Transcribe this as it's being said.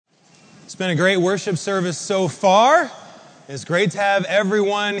It's been a great worship service so far. It's great to have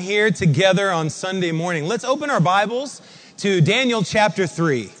everyone here together on Sunday morning. Let's open our Bibles to Daniel chapter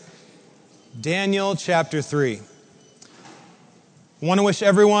 3. Daniel chapter 3. I want to wish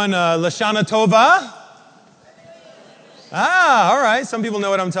everyone Lashana Tova. All right. Some people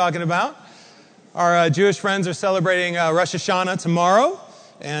know what I'm talking about. Our Jewish friends are celebrating Rosh Hashanah tomorrow.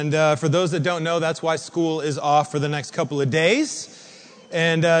 And for those that don't know, that's why school is off for the next couple of days.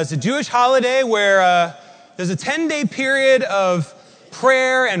 And it's a Jewish holiday where there's a 10-day period of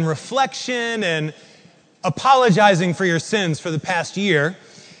prayer and reflection and apologizing for your sins for the past year.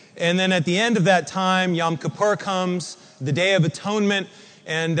 And then at the end of that time, Yom Kippur comes, the Day of Atonement.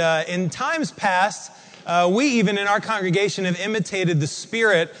 And in times past, we even in our congregation have imitated the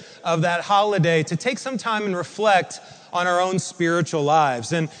spirit of that holiday to take some time and reflect on our own spiritual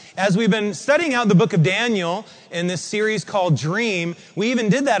lives. And as we've been studying out the book of Daniel in this series called Dream, we even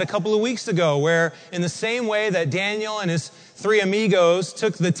did that a couple of weeks ago, where in the same way that Daniel and his three amigos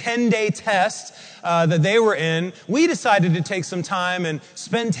took the 10-day test that they were in, we decided to take some time and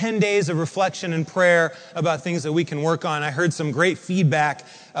spend 10 days of reflection and prayer about things that we can work on. I heard some great feedback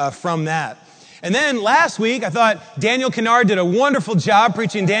from that. And then last week, I thought Daniel Kennard did a wonderful job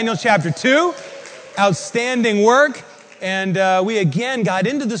preaching Daniel chapter 2. Outstanding work. And we again got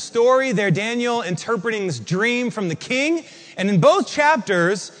into the story there, Daniel interpreting this dream from the king. And in both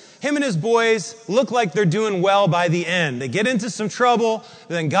chapters, him and his boys look like they're doing well by the end. They get into some trouble,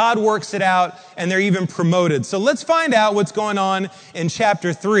 then God works it out, and they're even promoted. So let's find out what's going on in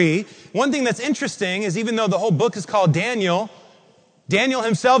chapter 3. One thing that's interesting is even though the whole book is called Daniel, Daniel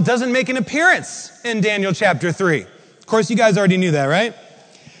himself doesn't make an appearance in Daniel chapter 3. Of course, you guys already knew that, right?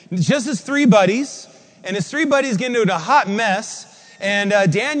 Just his three buddies. And his three buddies get into a hot mess. And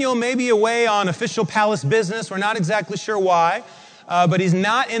Daniel may be away on official palace business. We're not exactly sure why. But he's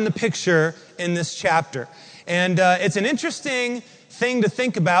not in the picture in this chapter. And it's an interesting thing to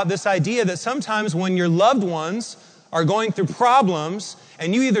think about, this idea that sometimes when your loved ones are going through problems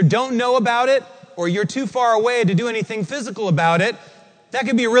and you either don't know about it or you're too far away to do anything physical about it, that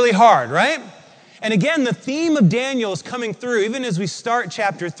can be really hard, right? And again, the theme of Daniel is coming through, even as we start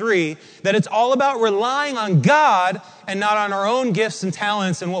chapter 3, that it's all about relying on God and not on our own gifts and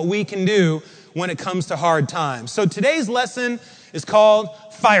talents and what we can do when it comes to hard times. So today's lesson is called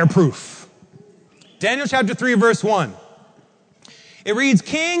Fireproof. Daniel chapter 3, verse 1. It reads,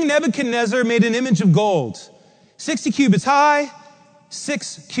 King Nebuchadnezzar made an image of gold, 60 cubits high,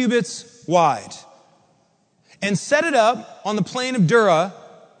 6 cubits wide, and set it up on the plain of Dura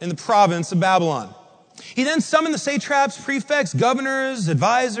in the province of Babylon. He then summoned the satraps, prefects, governors,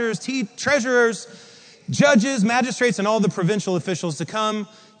 advisors, treasurers, judges, magistrates, and all the provincial officials to come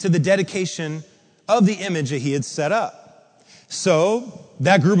to the dedication of the image that he had set up. So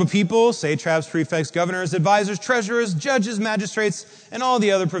that group of people, satraps, prefects, governors, advisors, treasurers, judges, magistrates, and all the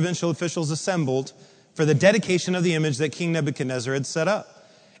other provincial officials assembled for the dedication of the image that King Nebuchadnezzar had set up.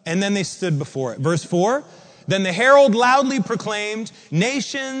 And then they stood before it. Verse 4, Then the herald loudly proclaimed,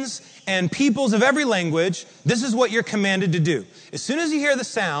 nations and peoples of every language, this is what you're commanded to do. As soon as you hear the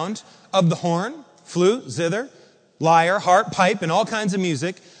sound of the horn, flute, zither, lyre, harp, pipe, and all kinds of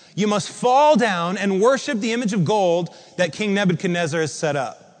music, you must fall down and worship the image of gold that King Nebuchadnezzar has set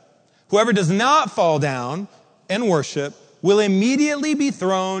up. Whoever does not fall down and worship will immediately be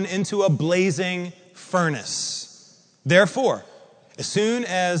thrown into a blazing furnace. Therefore, as soon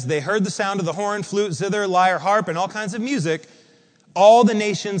as they heard the sound of the horn, flute, zither, lyre, harp, and all kinds of music, all the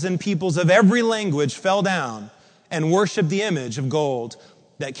nations and peoples of every language fell down and worshiped the image of gold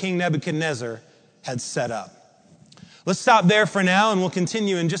that King Nebuchadnezzar had set up. Let's stop there for now, and we'll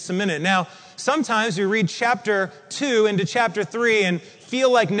continue in just a minute. Now, sometimes we read chapter 2 into chapter 3 and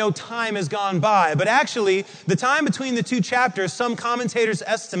feel like no time has gone by. But actually, the time between the two chapters, some commentators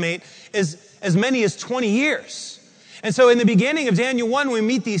estimate, is as many as 20 years. And so in the beginning of Daniel 1, we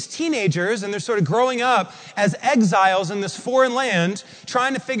meet these teenagers, and they're sort of growing up as exiles in this foreign land,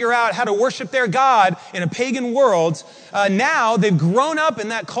 trying to figure out how to worship their God in a pagan world. Now they've grown up in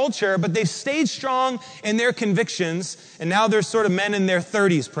that culture, but they've stayed strong in their convictions, and now they're sort of men in their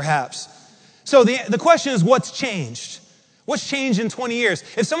 30s, perhaps. So the question is, what's changed? What's changed in 20 years?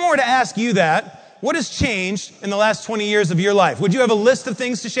 If someone were to ask you that, what has changed in the last 20 years of your life? Would you have a list of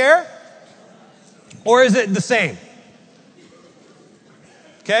things to share? Or is it the same?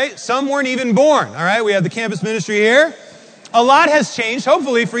 Okay, some weren't even born, all right? We have the campus ministry here. A lot has changed,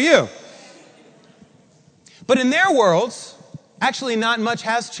 hopefully, for you. But in their worlds, actually not much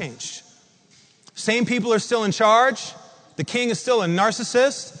has changed. Same people are still in charge. The king is still a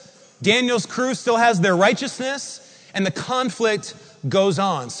narcissist. Daniel's crew still has their righteousness. And the conflict goes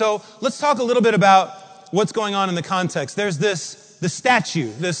on. So let's talk a little bit about what's going on in the context. There's the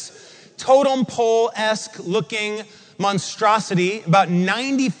statue, this totem pole-esque looking monstrosity, about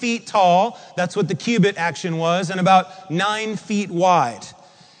 90 feet tall. That's what the cubit action was, and about 9 feet wide.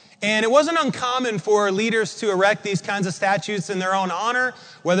 And it wasn't uncommon for leaders to erect these kinds of statues in their own honor,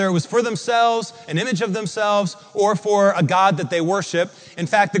 whether it was for themselves, an image of themselves, or for a god that they worship. In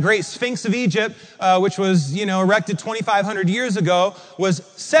fact, the great Sphinx of Egypt, which was, erected 2,500 years ago, was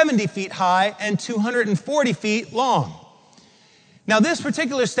 70 feet high and 240 feet long. Now, this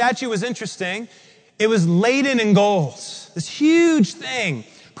particular statue was interesting. It was laden in gold. This huge thing.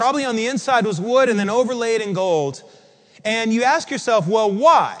 Probably on the inside was wood and then overlaid in gold. And you ask yourself, well,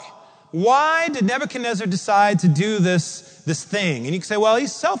 why? Why did Nebuchadnezzar decide to do this thing? And you can say, well,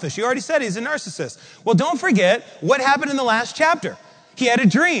 he's selfish. You already said he's a narcissist. Well, don't forget what happened in the last chapter. He had a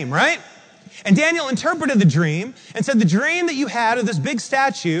dream, right? And Daniel interpreted the dream and said, the dream that you had of this big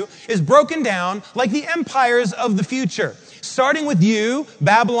statue is broken down like the empires of the future. Starting with you,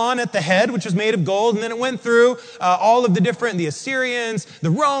 Babylon at the head, which was made of gold, and then it went through all of the Assyrians,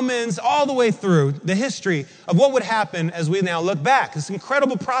 the Romans, all the way through the history of what would happen as we now look back. This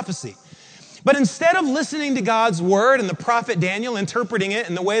incredible prophecy. But instead of listening to God's word and the prophet Daniel interpreting it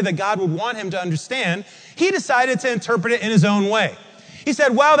in the way that God would want him to understand, he decided to interpret it in his own way. He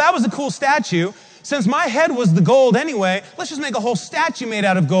said, wow, that was a cool statue. Since my head was the gold anyway, let's just make a whole statue made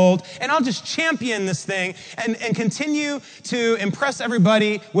out of gold, and I'll just champion this thing and continue to impress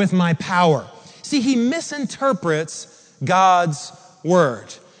everybody with my power. See, he misinterprets God's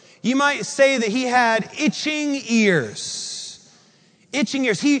word. You might say that he had itching ears. Itching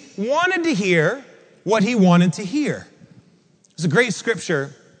ears. He wanted to hear what he wanted to hear. There's a great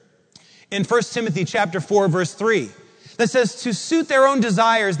scripture in 1 Timothy chapter 4, verse 3. That says, to suit their own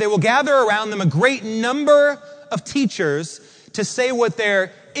desires, they will gather around them a great number of teachers to say what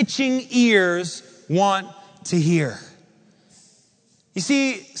their itching ears want to hear. You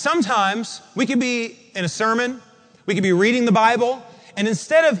see, sometimes we could be in a sermon, we could be reading the Bible, and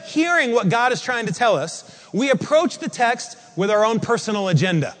instead of hearing what God is trying to tell us, we approach the text with our own personal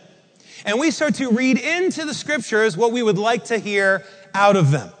agenda. And we start to read into the scriptures what we would like to hear out of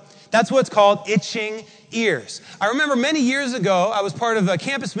them. That's what's called itching ears. I remember many years ago, I was part of a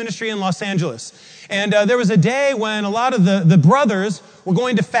campus ministry in Los Angeles. And there was a day when a lot of the brothers were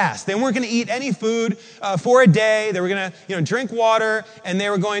going to fast. They weren't going to eat any food for a day. They were going to drink water, and they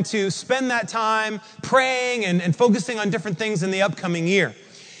were going to spend that time praying and focusing on different things in the upcoming year.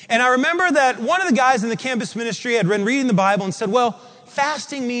 And I remember that one of the guys in the campus ministry had been reading the Bible and said, well,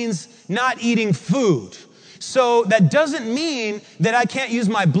 fasting means not eating food. So that doesn't mean that I can't use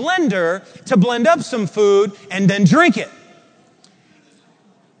my blender to blend up some food and then drink it.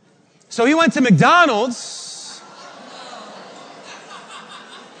 So he went to McDonald's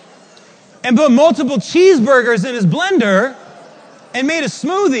and put multiple cheeseburgers in his blender and made a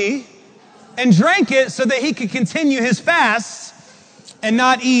smoothie and drank it so that he could continue his fast and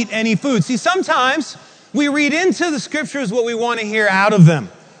not eat any food. See, sometimes we read into the scriptures what we want to hear out of them.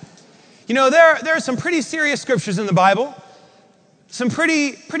 There are some pretty serious scriptures in the Bible, some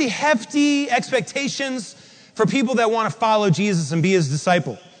pretty hefty expectations for people that want to follow Jesus and be his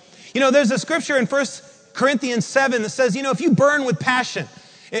disciple. There's a scripture in 1 Corinthians 7 that says, if you burn with passion,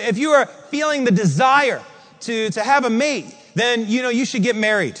 if you are feeling the desire to have a mate, then, you should get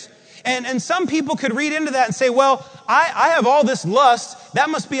married. And some people could read into that and say, well, I have all this lust. That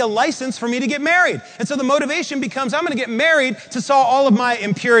must be a license for me to get married. And so the motivation becomes, I'm going to get married to solve all of my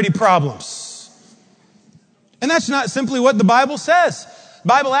impurity problems. And that's not simply what the Bible says. The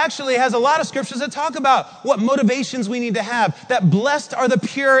Bible actually has a lot of scriptures that talk about what motivations we need to have. That blessed are the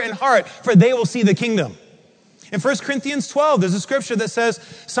pure in heart, for they will see the kingdom. In 1 Corinthians 12, there's a scripture that says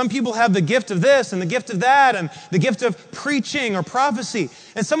some people have the gift of this and the gift of that and the gift of preaching or prophecy.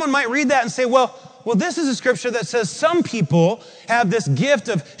 And someone might read that and say, well, this is a scripture that says some people have this gift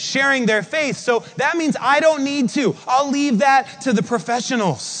of sharing their faith. So that means I don't need to. I'll leave that to the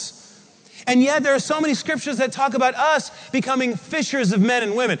professionals. And yet there are so many scriptures that talk about us becoming fishers of men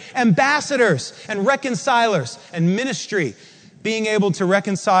and women, ambassadors and reconcilers and ministry, being able to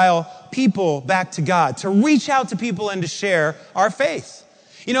reconcile people back to God, to reach out to people and to share our faith.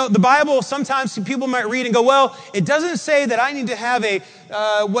 The Bible, sometimes people might read and go, well, it doesn't say that I need to have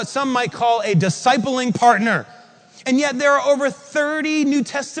what some might call a discipling partner. And yet there are over 30 New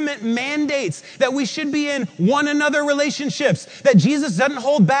Testament mandates that we should be in one another relationships, that Jesus doesn't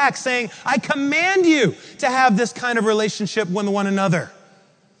hold back saying, I command you to have this kind of relationship with one another.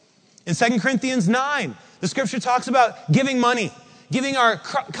 In 2 Corinthians 9, the scripture talks about giving money, giving our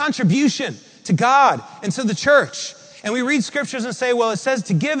contribution to God and to the church. And we read scriptures and say, well, it says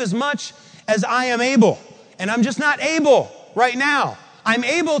to give as much as I am able. And I'm just not able right now. I'm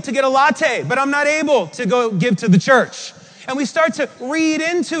able to get a latte, but I'm not able to go give to the church. And we start to read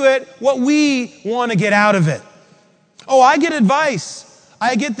into it what we want to get out of it. Oh, I get advice.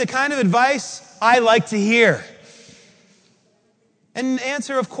 I get the kind of advice I like to hear. And the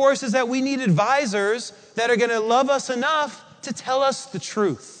answer, of course, is that we need advisors that are going to love us enough to tell us the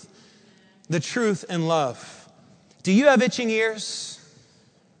truth in love. Do you have itching ears?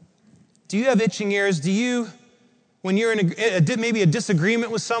 Do you have itching ears? Do you, when you're in maybe a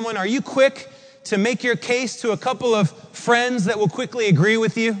disagreement with someone, are you quick to make your case to a couple of friends that will quickly agree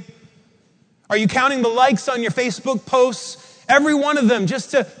with you? Are you counting the likes on your Facebook posts, every one of them,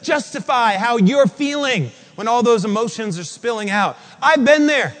 just to justify how you're feeling when all those emotions are spilling out? I've been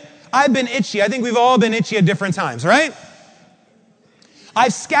there. I've been itchy. I think we've all been itchy at different times, right?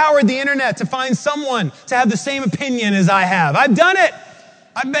 I've scoured the internet to find someone to have the same opinion as I have. I've done it.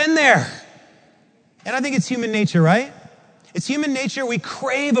 I've been there. And I think it's human nature, right? It's human nature. We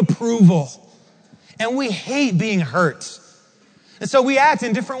crave approval. And we hate being hurt. And so we act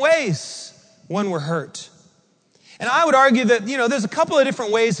in different ways when we're hurt. And I would argue that, there's a couple of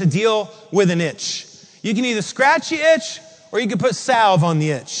different ways to deal with an itch. You can either scratch the itch or you can put salve on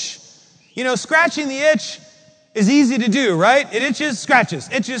the itch. Scratching the itch is easy to do, right? It itches, scratches,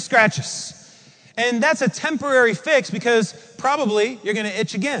 itches, scratches. And that's a temporary fix because probably you're going to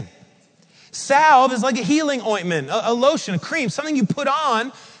itch again. Salve is like a healing ointment, a lotion, a cream, something you put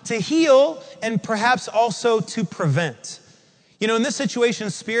on to heal and perhaps also to prevent. In this situation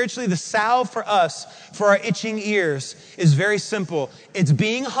spiritually, the salve for us, for our itching ears, is very simple. It's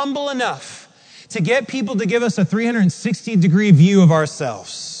being humble enough to get people to give us a 360-degree view of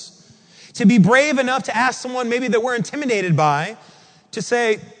ourselves. To be brave enough to ask someone maybe that we're intimidated by to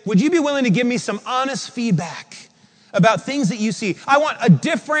say, would you be willing to give me some honest feedback about things that you see? I want a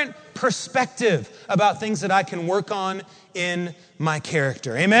different perspective about things that I can work on in my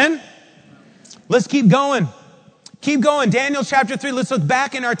character. Amen? Let's keep going. Keep going. Daniel chapter 3. Let's look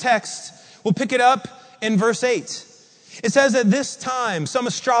back in our text. We'll pick it up in verse 8. It says, at this time, some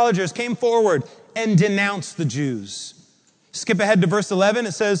astrologers came forward and denounced the Jews. Skip ahead to verse 11.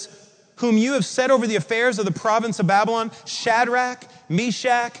 It says, whom you have set over the affairs of the province of Babylon, Shadrach,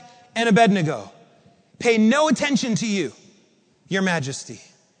 Meshach, and Abednego, pay no attention to you, your majesty.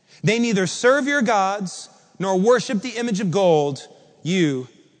 They neither serve your gods nor worship the image of gold you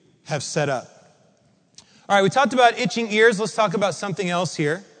have set up. All right, we talked about itching ears. Let's talk about something else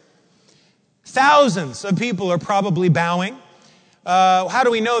here. Thousands of people are probably bowing. How do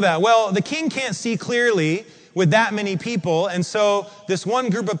we know that? Well, the king can't see clearly with that many people, and so this one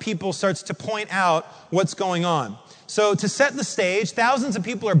group of people starts to point out what's going on. So to set the stage, thousands of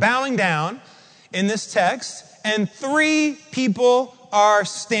people are bowing down in this text, and 3 people are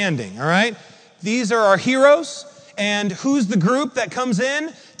standing, all right? These are our heroes, and who's the group that comes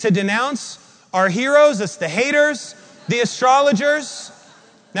in to denounce our heroes? It's the haters, the astrologers.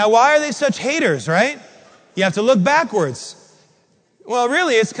 Now, why are they such haters, right? You have to look backwards. Well,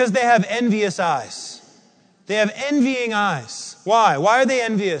 really, it's because they have envious eyes. They have envying eyes. Why? Why are they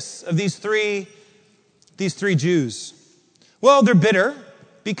envious of these three Jews? Well, they're bitter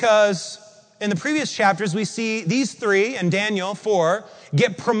because in the previous chapters we see these 3 and Daniel 4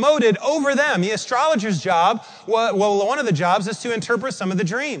 get promoted over them. The astrologer's job, one of the jobs is to interpret some of the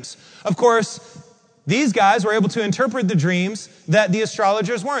dreams. Of course, these guys were able to interpret the dreams that the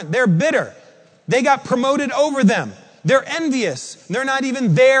astrologers weren't. They're bitter. They got promoted over them. They're envious. They're not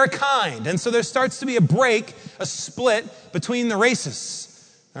even their kind. And so there starts to be a break, a split between the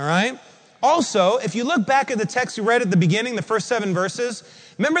races. All right? Also, if you look back at the text we read at the beginning, the first 7 verses,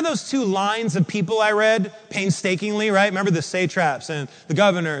 remember those 2 lines of people I read painstakingly, right? Remember the satraps and the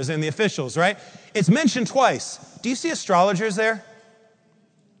governors and the officials, right? It's mentioned twice. Do you see astrologers there?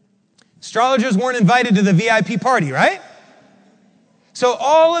 Astrologers weren't invited to the VIP party, right? So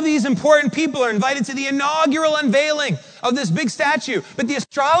all of these important people are invited to the inaugural unveiling of this big statue. But the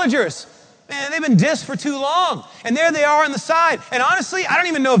astrologers, man, they've been dissed for too long. And there they are on the side. And honestly, I don't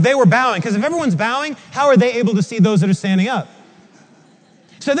even know if they were bowing. Because if everyone's bowing, how are they able to see those that are standing up?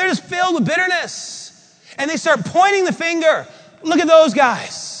 So they're just filled with bitterness. And they start pointing the finger. Look at those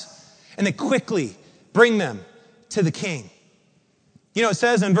guys. And they quickly bring them to the king. It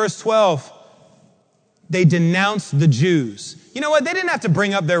says in verse 12, they denounced the Jews. You know what? They didn't have to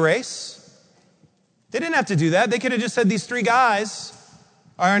bring up their race. They didn't have to do that. They could have just said these 3 guys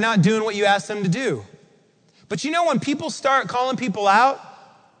are not doing what you asked them to do. But when people start calling people out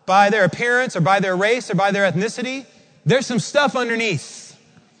by their appearance or by their race or by their ethnicity, there's some stuff underneath.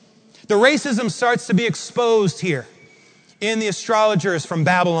 The racism starts to be exposed here. in the astrologers from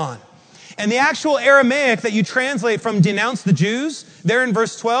Babylon. And the actual Aramaic that you translate from denounce the Jews, there in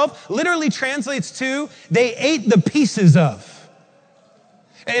verse 12, literally translates to, they ate the pieces of.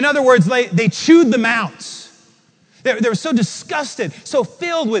 In other words, they chewed them out. They were so disgusted, so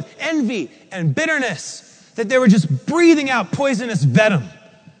filled with envy and bitterness that they were just breathing out poisonous venom.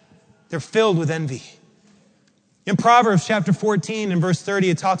 They're filled with envy. In Proverbs chapter 14 and verse 30,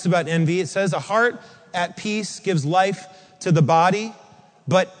 it talks about envy. It says, a heart at peace gives life to the body,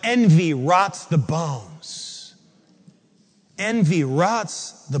 but envy rots the bones. Envy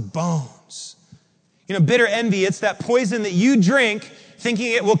rots the bones. You know, bitter envy, it's that poison that you drink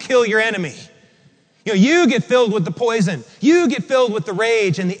thinking it will kill your enemy. You know, you get filled with the poison. You get filled with the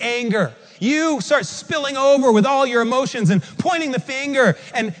rage and the anger. You start spilling over with all your emotions and pointing the finger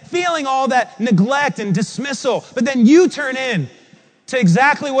and feeling all that neglect and dismissal. But then you turn in to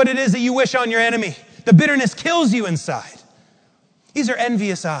exactly what it is that you wish on your enemy. The bitterness kills you inside. These are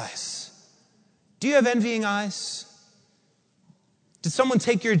envious eyes. Do you have envying eyes? Did someone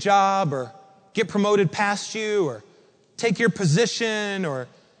take your job or get promoted past you or take your position or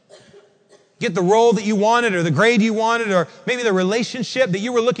get the role that you wanted or the grade you wanted or maybe the relationship that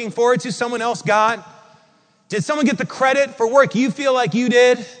you were looking forward to someone else got? Did someone get the credit for work you feel like you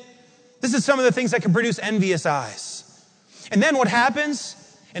did? This is some of the things that can produce envious eyes. And then what happens,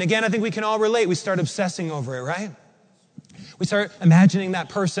 and again, I think we can all relate, we start obsessing over it, right? We start imagining that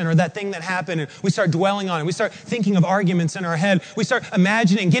person or that thing that happened, and we start dwelling on it. We start thinking of arguments in our head. We start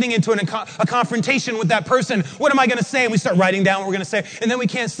imagining getting into a confrontation with that person. What am I going to say? And we start writing down what we're going to say, and then we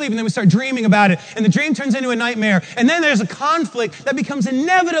can't sleep, and then we start dreaming about it, and the dream turns into a nightmare, and then there's a conflict that becomes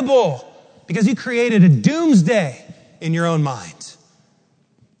inevitable because you created a doomsday in your own mind.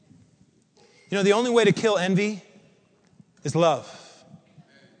 You know, the only way to kill envy is love.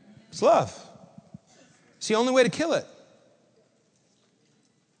 It's love. It's the only way to kill it.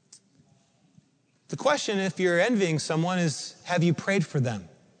 The question, if you're envying someone, is have you prayed for them?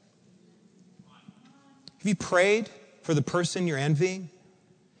 Have you prayed for the person you're envying?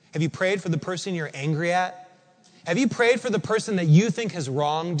 Have you prayed for the person you're angry at? Have you prayed for the person that you think has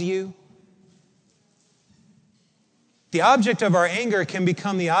wronged you? The object of our anger can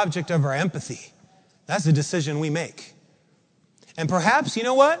become the object of our empathy. That's a decision we make. And perhaps, you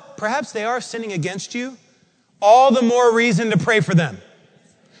know what? Perhaps they are sinning against you. All the more reason to pray for them.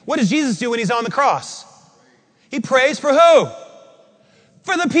 What does Jesus do when he's on the cross? He prays for who?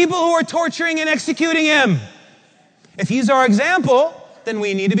 For the people who are torturing and executing him. If he's our example, then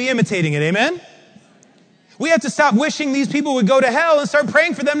we need to be imitating it. Amen? We have to stop wishing these people would go to hell and start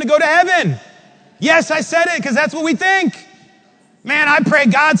praying for them to go to heaven. Yes, I said it because that's what we think. Man, I pray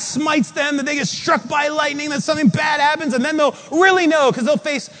God smites them, that they get struck by lightning, that something bad happens, and then they'll really know because they'll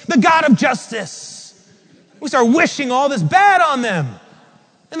face the God of justice. We start wishing all this bad on them.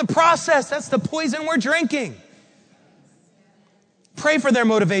 In the process, that's the poison we're drinking. Pray for their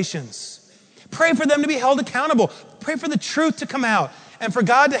motivations. Pray for them to be held accountable. Pray for the truth to come out and for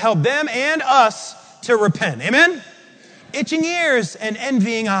God to help them and us to repent. Amen? Itching ears and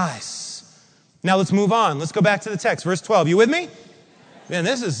envying eyes. Now let's move on. Let's go back to the text. Verse 12. You with me? Man,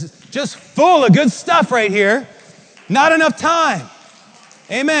 this is just full of good stuff right here. Not enough time.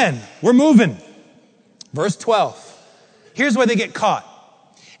 Amen. We're moving. Verse 12. Here's where they get caught.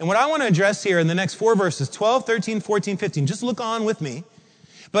 And what I want to address here in the next 4 verses, 12, 13, 14, 15, just look on with me.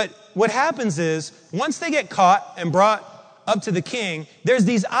 But what happens is, once they get caught and brought up to the king, there's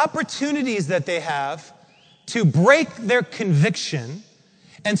these opportunities that they have to break their conviction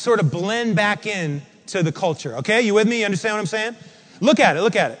and sort of blend back in to the culture. Okay, you with me? You understand what I'm saying? Look at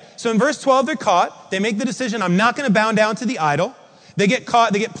it. So in verse 12, they're caught. They make the decision, I'm not going to bow down to the idol. They get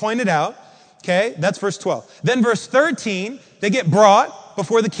caught, they get pointed out. Okay, that's verse 12. Then verse 13, they get brought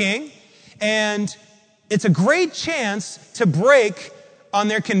before the king, and it's a great chance to break on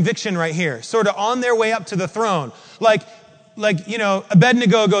their conviction right here, sort of on their way up to the throne. Like, you know,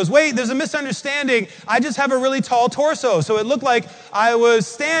 Abednego goes, wait, there's a misunderstanding. I just have a really tall torso. So it looked like I was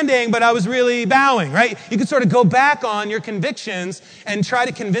standing, but I was really bowing, right? You could sort of go back on your convictions and try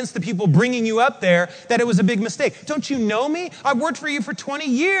to convince the people bringing you up there that it was a big mistake. Don't you know me? I've worked for you for 20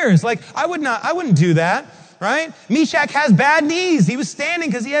 years. Like, I wouldn't do that, right? Meshach has bad knees. He was standing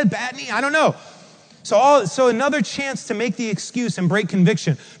because he had bad knees. I don't know. So another chance to make the excuse and break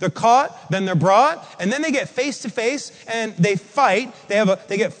conviction. They're caught, then they're brought, and then they get face to face and they fight.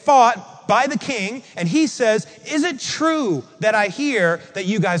 They get fought by the king, and he says, is it true that I hear that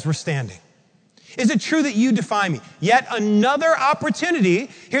you guys were standing? Is it true that you defy me? Yet another opportunity.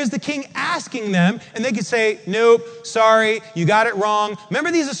 Here's the king asking them, and they could say, nope, sorry, you got it wrong.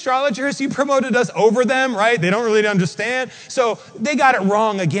 Remember these astrologers? You promoted us over them, right? They don't really understand. So they got it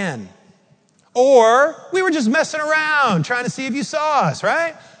wrong again. Or we were just messing around trying to see if you saw us,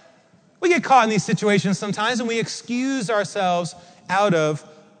 right? We get caught in these situations sometimes and we excuse ourselves out of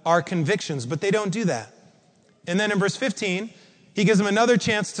our convictions, but they don't do that. And then in verse 15, he gives them another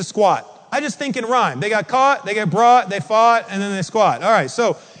chance to squat. I just think in rhyme. They got caught, they get brought, they fought, and then they squat. All right,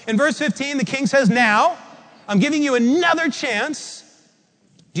 so in verse 15, the king says, now, I'm giving you another chance.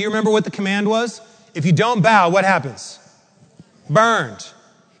 Do you remember what the command was? If you don't bow, what happens? Burned.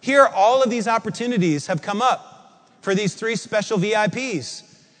 Here, all of these opportunities have come up for these three special VIPs.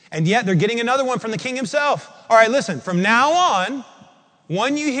 And yet, they're getting another one from the king himself. All right, listen, from now on,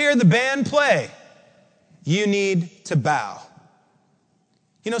 when you hear the band play, you need to bow.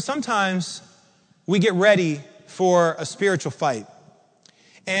 You know, sometimes we get ready for a spiritual fight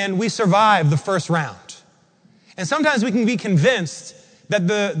and we survive the first round. And sometimes we can be convinced that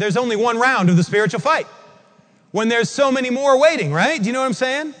there's only one round of the spiritual fight when there's so many more waiting, right? Do you know what I'm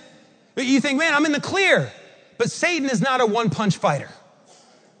saying? But you think, man, I'm in the clear. But Satan is not a one-punch fighter.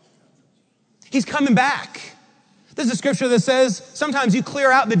 He's coming back. There's a scripture that says sometimes you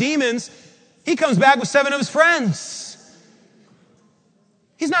clear out the demons. He comes back with 7 of his friends.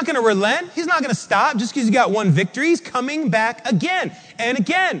 He's not going to relent. He's not going to stop just because you got one victory. He's coming back again and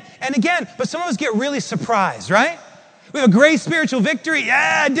again and again. But some of us get really surprised, right? We have a great spiritual victory.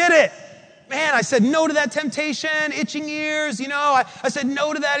 Yeah, I did it. Man, I said no to that temptation, itching ears, you know. I said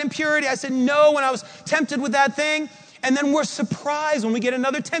no to that impurity. I said no when I was tempted with that thing. And then we're surprised when we get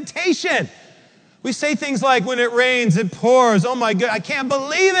another temptation. We say things like, when it rains, it pours. Oh my God, I can't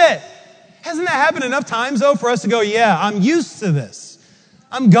believe it. Hasn't that happened enough times, though, for us to go, yeah, I'm used to this.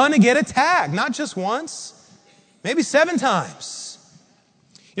 I'm going to get attacked, not just once, maybe 7 times.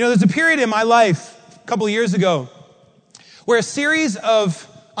 You know, there's a period in my life a couple of years ago where a series of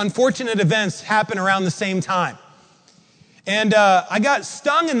unfortunate events happened around the same time. And I got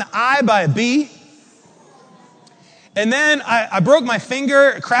stung in the eye by a bee. And then I broke my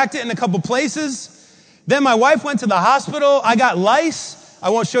finger, cracked it in a couple places. Then my wife went to the hospital. I got lice. I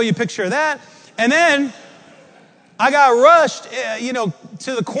won't show you a picture of that. And then I got rushed,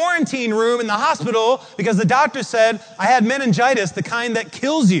 to the quarantine room in the hospital because the doctor said I had meningitis, the kind that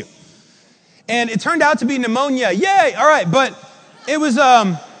kills you. And it turned out to be pneumonia. Yay! All right, but it was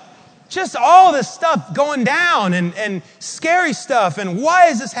just all this stuff going down and scary stuff. And why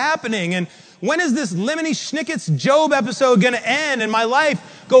is this happening? And when is this Lemony Snicket's Job episode going to end and my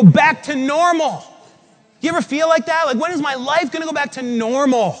life go back to normal? You ever feel like that? Like, when is my life going to go back to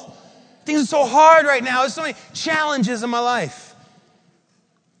normal? Things are so hard right now. There's so many challenges in my life.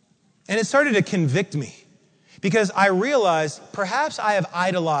 And it started to convict me because I realized perhaps I have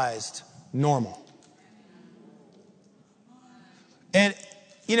idolized normal. And,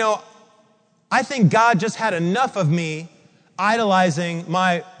 I think God just had enough of me idolizing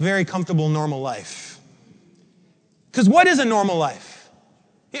my very comfortable normal life. Because what is a normal life?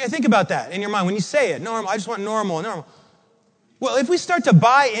 Yeah, think about that in your mind. When you say it, normal, I just want normal. Well, if we start to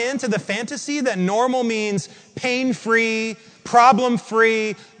buy into the fantasy that normal means pain-free,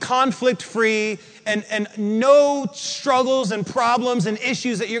 problem-free, conflict-free, and no struggles and problems and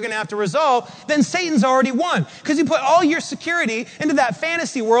issues that you're going to have to resolve, then Satan's already won. Because you put all your security into that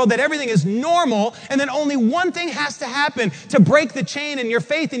fantasy world that everything is normal, and then only one thing has to happen to break the chain in your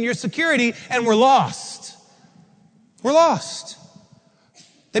faith and your security, and we're lost. We're lost.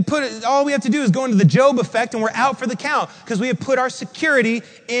 All we have to do is go into the Job effect and we're out for the count because we have put our security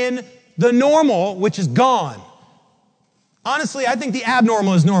in the normal, which is gone. Honestly, I think the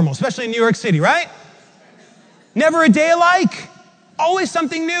abnormal is normal, especially in New York City, right? Never a day alike. Always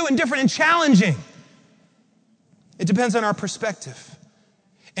something new and different and challenging. It depends on our perspective.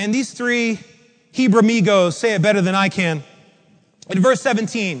 And these 3 Hebrew amigos say it better than I can. In verse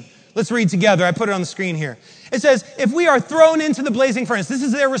 17, let's read together. I put it on the screen here. It says, if we are thrown into the blazing furnace, this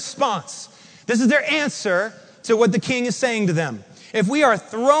is their response. This is their answer to what the king is saying to them. If we are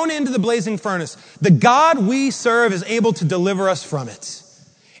thrown into the blazing furnace, the God we serve is able to deliver us from it.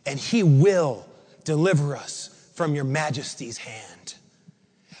 And he will deliver us from your majesty's hand.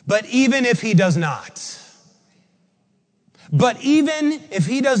 But even if he does not,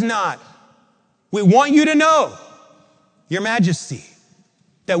 we want you to know, your majesty,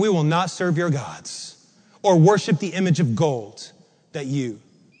 that we will not serve your gods or worship the image of gold that you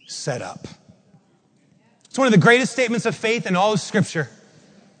set up. It's one of the greatest statements of faith in all of Scripture.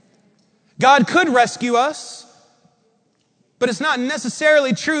 God could rescue us, but it's not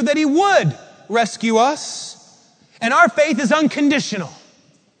necessarily true that he would rescue us. And our faith is unconditional,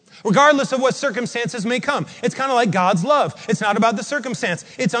 regardless of what circumstances may come. It's kind of like God's love. It's not about the circumstance.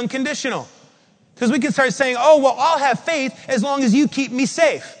 It's unconditional. Because we can start saying, oh, well, I'll have faith as long as you keep me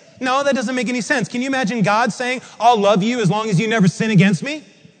safe. No, that doesn't make any sense. Can you imagine God saying, I'll love you as long as you never sin against me?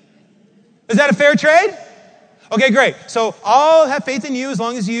 Is that a fair trade? Okay, great. So I'll have faith in you as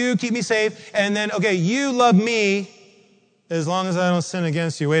long as you keep me safe. And then, okay, you love me as long as I don't sin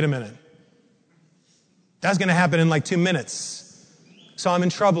against you. Wait a minute. That's going to happen in like 2 minutes. So I'm in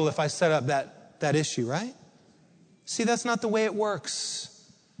trouble if I set up that issue, right? See, that's not the way it works.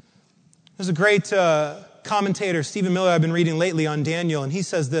 There's a great commentator, Stephen Miller, I've been reading lately on Daniel, and he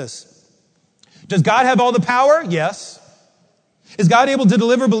says this. Does God have all the power? Yes. Is God able to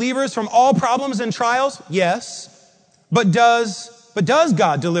deliver believers from all problems and trials? Yes. But does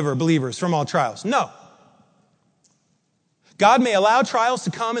God deliver believers from all trials? No. God may allow trials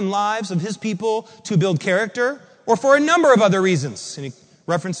to come in lives of his people to build character or for a number of other reasons. And he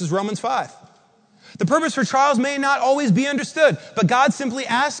references Romans 5. The purpose for trials may not always be understood, but God simply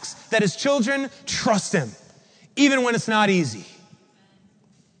asks that his children trust him, even when it's not easy.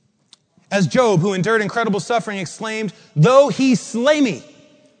 As Job, who endured incredible suffering, exclaimed, though he slay me,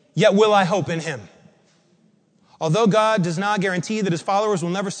 yet will I hope in him. Although God does not guarantee that his followers will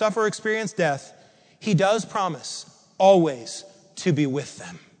never suffer or experience death, he does promise always to be with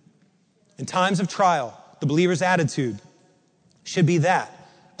them. In times of trial, the believer's attitude should be that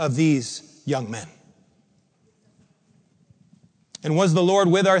of these young men. And was the Lord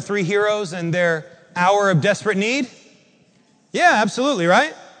with our three heroes in their hour of desperate need? Yeah, absolutely,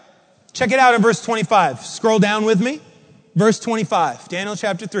 right? Check it out in verse 25. Scroll down with me. Verse 25, Daniel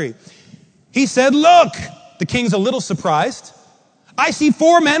chapter 3. He said, look, the king's a little surprised. I see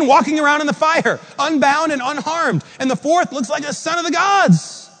 4 men walking around in the fire, unbound and unharmed, and the 4th looks like a son of the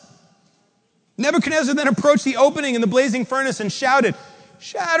gods. Nebuchadnezzar then approached the opening in the blazing furnace and shouted,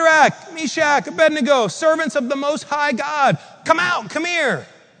 Shadrach, Meshach, Abednego, servants of the Most High God, come out, come here.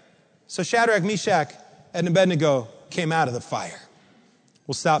 So Shadrach, Meshach, and Abednego came out of the fire.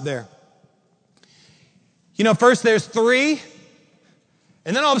 We'll stop there. You know, first there's 3,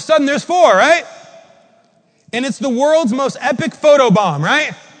 and then all of a sudden there's 4, right? And it's the world's most epic photobomb,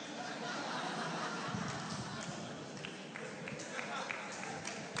 right?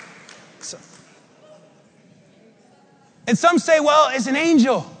 And some say, well, it's an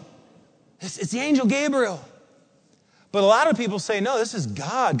angel. It's the angel Gabriel. But a lot of people say, no, this is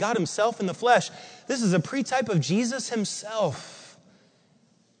God himself in the flesh. This is a pre-type of Jesus himself,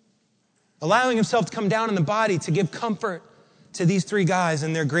 allowing himself to come down in the body to give comfort to these 3 guys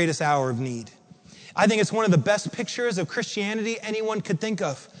in their greatest hour of need. I think it's one of the best pictures of Christianity anyone could think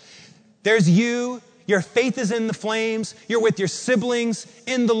of. There's you, your faith is in the flames, you're with your siblings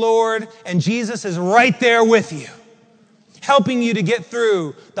in the Lord, and Jesus is right there with you, helping you to get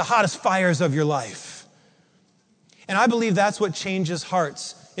through the hottest fires of your life. And I believe that's what changes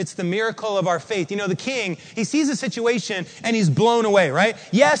hearts. It's the miracle of our faith. You know, the king, he sees a situation and he's blown away, right?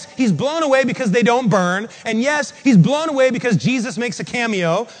 Yes, he's blown away because they don't burn. And yes, he's blown away because Jesus makes a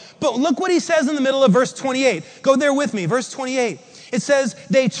cameo. But look what he says in the middle of verse 28. Go there with me. Verse 28. It says,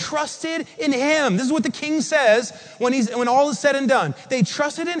 they trusted in him. This is what the king says when all is said and done. They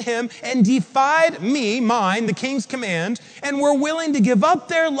trusted in him and defied mine, the king's command, and were willing to give up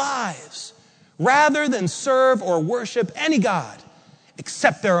their lives rather than serve or worship any god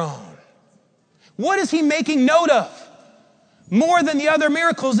except their own. What is he making note of more than the other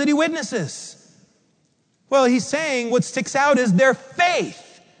miracles that he witnesses? Well, he's saying what sticks out is their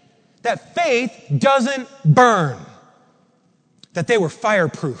faith. That faith doesn't burn. That they were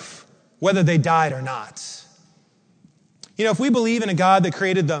fireproof, whether they died or not. You know, if we believe in a God that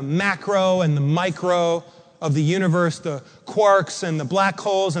created the macro and the micro of the universe, the quarks and the black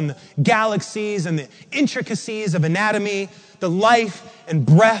holes and the galaxies and the intricacies of anatomy, the life and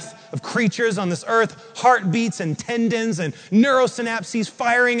breath of creatures on this earth, heartbeats and tendons and neurosynapses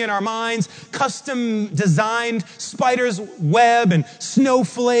firing in our minds, custom designed spider's web and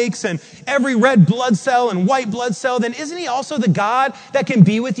snowflakes and every red blood cell and white blood cell, then isn't he also the God that can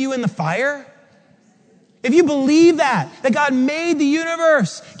be with you in the fire? If you believe that God made the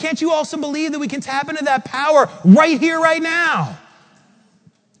universe, can't you also believe that we can tap into that power right here, right now?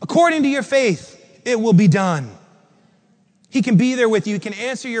 According to your faith, it will be done. He can be there with you. He can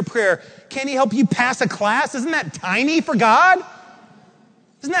answer your prayer. Can he help you pass a class? Isn't that tiny for God?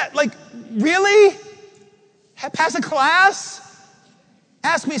 Isn't that really? Pass a class?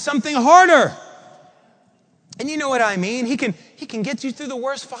 Ask me something harder. And you know what I mean. He can get you through the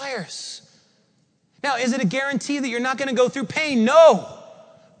worst fires. Now, is it a guarantee that you're not going to go through pain? No.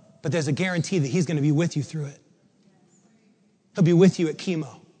 but there's a guarantee that he's going to be with you through it. He'll be with you at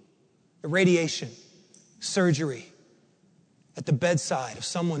chemo, at radiation, surgery, at the bedside of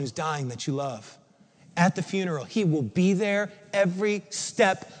someone who's dying that you love. At the funeral, he will be there every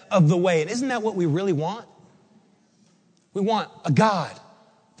step of the way. And isn't that what we really want? We want a God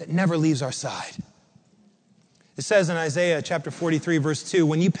that never leaves our side. It says in Isaiah chapter 43, verse 2,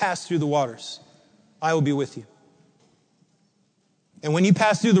 when you pass through the waters, I will be with you. And when you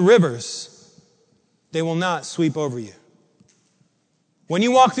pass through the rivers, they will not sweep over you. When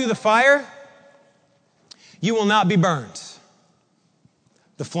you walk through the fire, you will not be burned.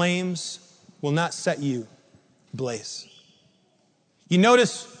 The flames will not set you ablaze. You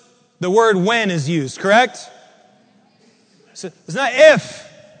notice the word when is used, correct? So it's not if.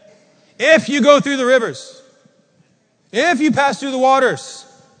 If you go through the rivers. If you pass through the waters.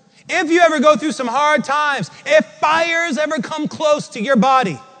 If you ever go through some hard times. If fires ever come close to your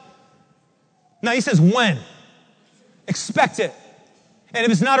body. Now he says when. Expect it. And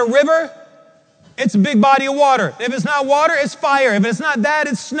if it's not a river, it's a big body of water. If it's not water, it's fire. If it's not that,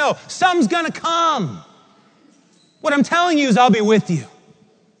 it's snow. Something's going to come. What I'm telling you is I'll be with you.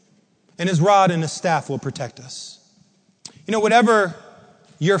 And his rod and his staff will protect us. You know, whatever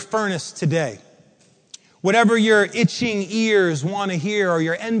your furnace today, whatever your itching ears want to hear or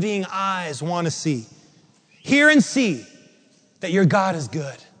your envying eyes want to see, hear and see that your God is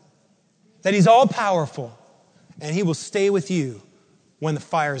good, that he's all powerful, and he will stay with you when the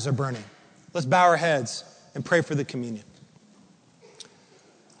fires are burning. Let's bow our heads and pray for the communion.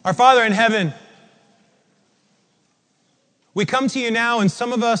 Our Father in heaven, we come to you now, and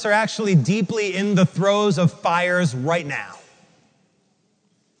some of us are actually deeply in the throes of fires right now.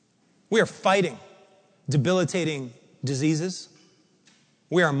 We are fighting debilitating diseases.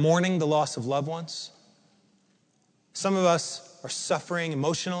 We are mourning the loss of loved ones. Some of us are suffering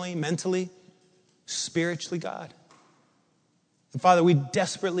emotionally, mentally, spiritually, God. And Father, we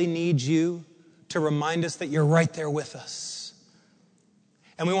desperately need you to remind us that you're right there with us.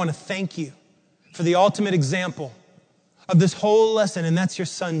 And we want to thank you for the ultimate example of this whole lesson, and that's your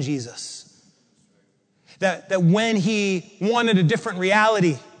son, Jesus. That when he wanted a different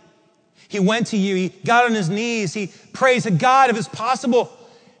reality, he went to you, he got on his knees, he prays to God, if it's possible,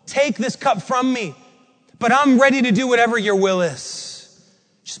 take this cup from me, but I'm ready to do whatever your will is.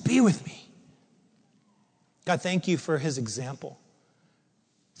 Just be with me. God, thank you for his example.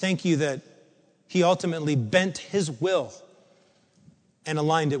 Thank you that he ultimately bent his will and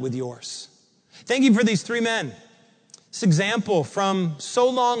aligned it with yours. Thank you for these three men. This example from so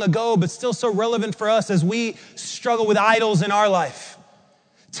long ago, but still so relevant for us as we struggle with idols in our life.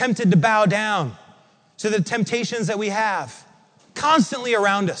 Tempted to bow down to the temptations that we have constantly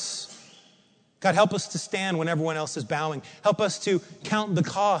around us. God, help us to stand when everyone else is bowing. Help us to count the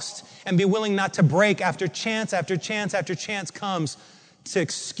cost and be willing not to break after chance after chance after chance comes to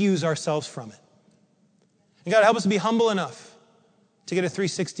excuse ourselves from it. And God, help us to be humble enough to get a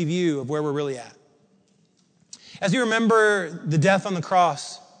 360 view of where we're really at. As you remember the death on the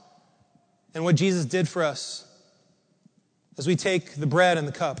cross and what Jesus did for us, as we take the bread and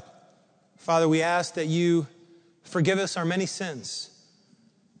the cup, Father, we ask that you forgive us our many sins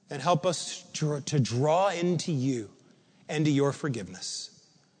and help us to draw into you and to your forgiveness.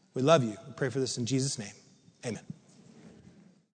 We love you. We pray for this in Jesus' name. Amen.